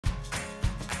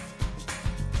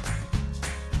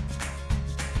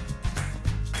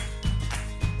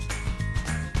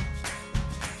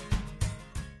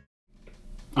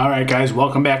All right, guys,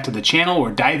 welcome back to the channel.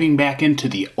 We're diving back into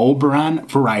the Oberon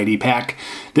variety pack.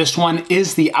 This one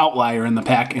is the outlier in the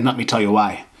pack, and let me tell you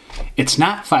why. It's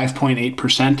not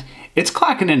 5.8%. It's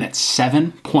clocking in at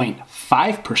 7.5%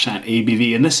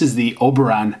 ABV, and this is the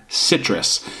Oberon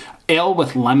Citrus. Ale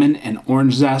with lemon and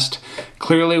orange zest.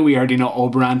 Clearly, we already know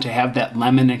Oberon to have that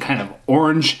lemon and kind of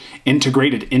orange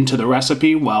integrated into the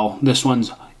recipe. Well, this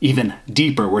one's even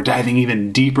deeper. We're diving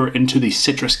even deeper into the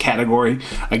citrus category.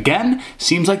 Again,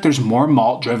 seems like there's more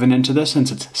malt driven into this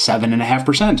since it's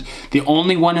 7.5%. The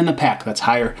only one in the pack that's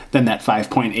higher than that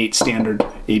 5.8 standard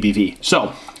ABV.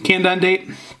 So, canned on date,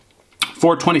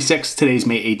 4/26, today's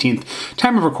May 18th.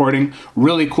 Time of recording,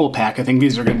 really cool pack. I think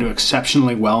these are going to do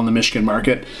exceptionally well in the Michigan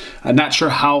market. I'm not sure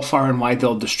how far and wide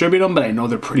they'll distribute them, but I know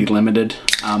they're pretty limited.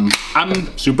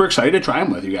 I'm super excited to try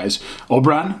them with you guys.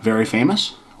 Oberon, very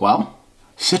famous. Well,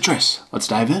 citrus. Let's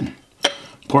dive in.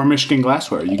 Pour Michigan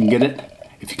glassware. You can get it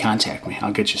if you contact me.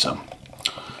 I'll get you some.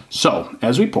 So,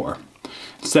 as we pour,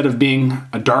 instead of being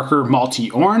a darker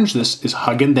malty orange, this is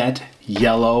hugging that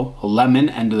yellow lemon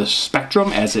end of the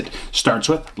spectrum as it starts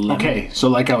with lemon. Okay, so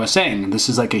like I was saying, this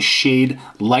is like a shade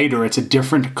lighter. It's a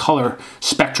different color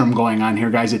spectrum going on here,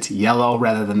 guys. It's yellow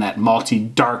rather than that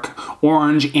malty, dark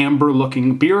orange, amber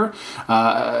looking beer.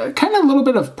 Kind of a little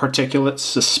bit of particulates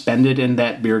suspended in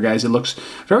that beer, guys. It looks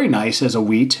very nice as a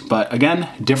wheat, but again,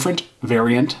 different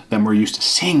variant than we're used to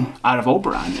seeing out of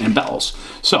Oberon and Bell's.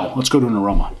 So let's go to an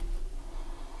aroma.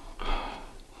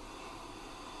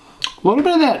 A little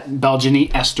bit of that Belgian-y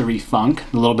estery funk,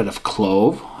 a little bit of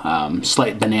clove,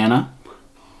 slight banana.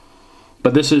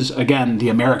 But this is, again, the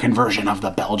American version of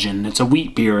the Belgian. It's a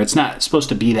wheat beer. It's not supposed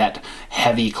to be that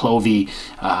heavy, clovey,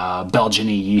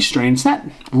 Belgian-y yeast strain. It's not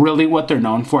really what they're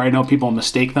known for. I know people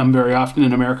mistake them very often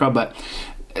in America, but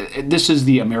this is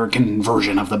the American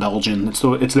version of the Belgian.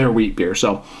 It's their wheat beer.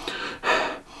 So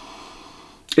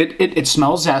it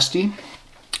smells zesty.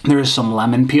 There is some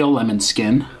lemon peel, lemon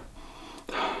skin.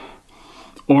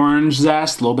 Orange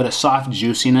zest, a little bit of soft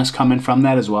juiciness coming from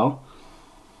that as well.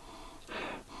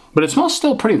 But it smells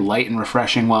still pretty light and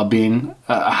refreshing while being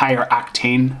a higher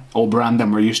octane Oberon than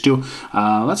we're used to.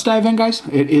 Let's dive in, guys.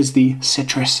 It is the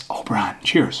Citrus Oberon.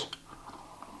 Cheers.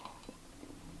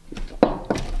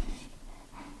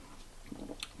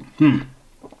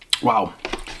 Wow.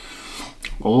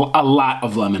 A lot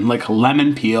of lemon, like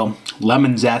lemon peel,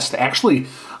 lemon zest. Actually,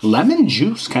 lemon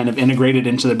juice kind of integrated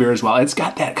into the beer as well. It's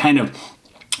got that kind of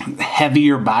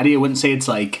heavier body. I wouldn't say it's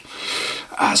like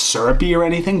syrupy or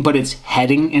anything, but it's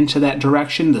heading into that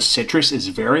direction. The citrus is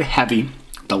very heavy.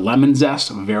 The lemon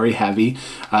zest, very heavy.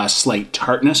 Slight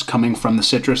tartness coming from the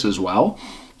citrus as well.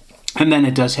 And then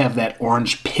it does have that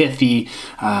orange pithy,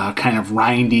 kind of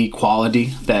rindy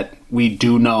quality that we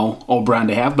do know Oberon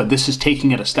to have, but this is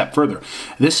taking it a step further.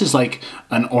 This is like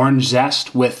an orange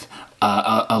zest with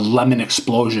a lemon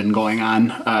explosion going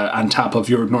on top of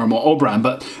your normal Oberon.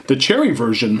 But the cherry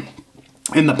version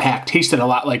in the pack tasted a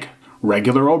lot like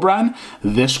regular Oberon.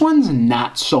 This one's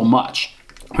not so much.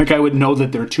 Like, I would know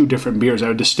that they're two different beers. I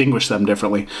would distinguish them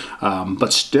differently.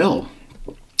 But still,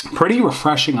 pretty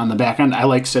refreshing on the back end. I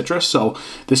like citrus, so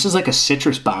this is like a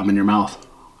citrus bomb in your mouth.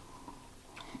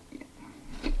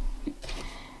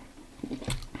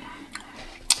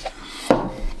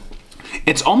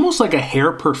 It's almost like a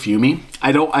hair perfumey.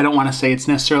 I don't want to say it's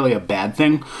necessarily a bad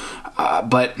thing,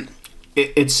 but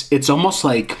it's almost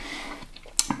like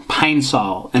pine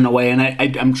sol in a way. And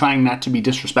I'm trying not to be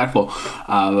disrespectful,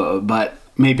 but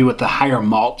maybe with the higher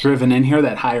malt driven in here,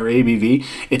 that higher ABV,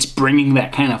 it's bringing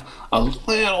that kind of a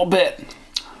little bit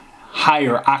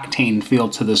higher octane feel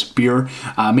to this beer.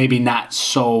 Maybe not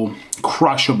so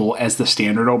crushable as the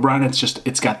standard Oberon.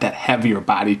 It's got that heavier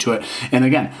body to it. And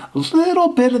again, a little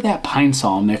bit of that pine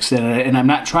sol mixed in it. And I'm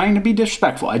not trying to be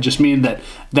disrespectful. I just mean that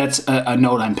that's a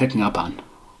note I'm picking up on.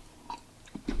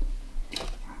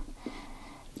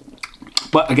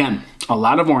 But again, a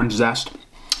lot of orange zest,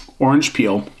 orange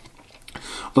peel,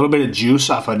 a little bit of juice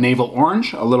off a navel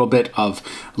orange, a little bit of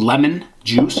lemon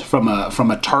juice from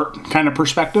a tart kind of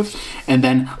perspective, and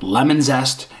then lemon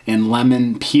zest and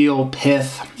lemon peel,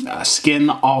 pith, skin,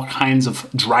 all kinds of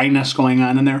dryness going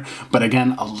on in there. But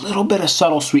again, a little bit of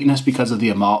subtle sweetness because of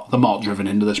the malt driven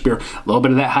into this beer. A little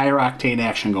bit of that higher octane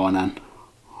action going on.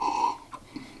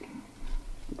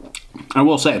 I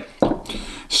will say,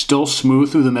 still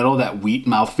smooth through the middle, that wheat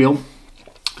mouthfeel.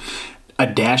 A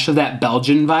dash of that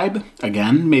Belgian vibe,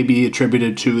 again, maybe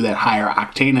attributed to that higher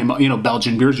octane. You know,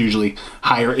 Belgian beers usually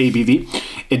higher ABV.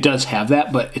 It does have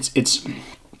that, but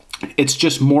it's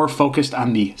just more focused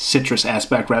on the citrus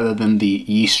aspect rather than the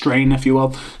yeast strain, if you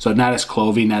will. So not as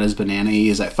clovey, not as banana-y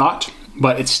as I thought.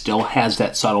 but it still has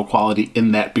that subtle quality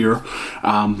in that beer.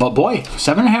 But boy,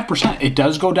 7.5%, it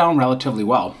does go down relatively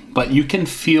well, but you can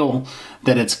feel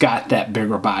that it's got that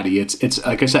bigger body. It's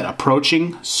like I said,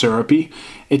 approaching syrupy.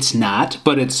 It's not,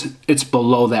 but it's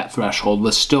below that threshold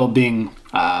with still being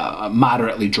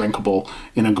moderately drinkable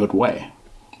in a good way.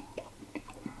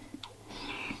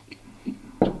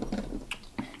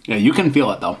 Yeah, you can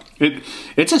feel it though.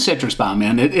 It's a citrus bomb,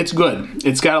 man. It's good.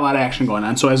 It's got a lot of action going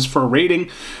on. So as for a rating,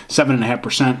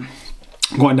 7.5%.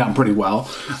 Going down pretty well.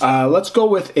 Let's go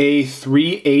with a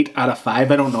 3.8 out of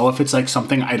 5. I don't know if it's like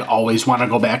something I'd always want to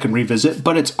go back and revisit,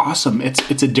 but it's awesome.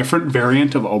 It's a different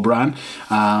variant of Oberon,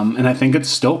 and I think it's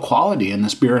still quality in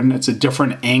this beer, and it's a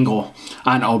different angle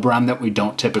on Oberon that we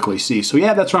don't typically see. So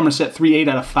yeah, that's where I'm going to set 3.8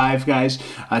 out of 5, guys.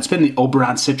 It's been the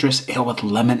Oberon Citrus Ale with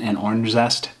lemon and orange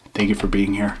zest. Thank you for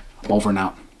being here. Over and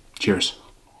out. Cheers.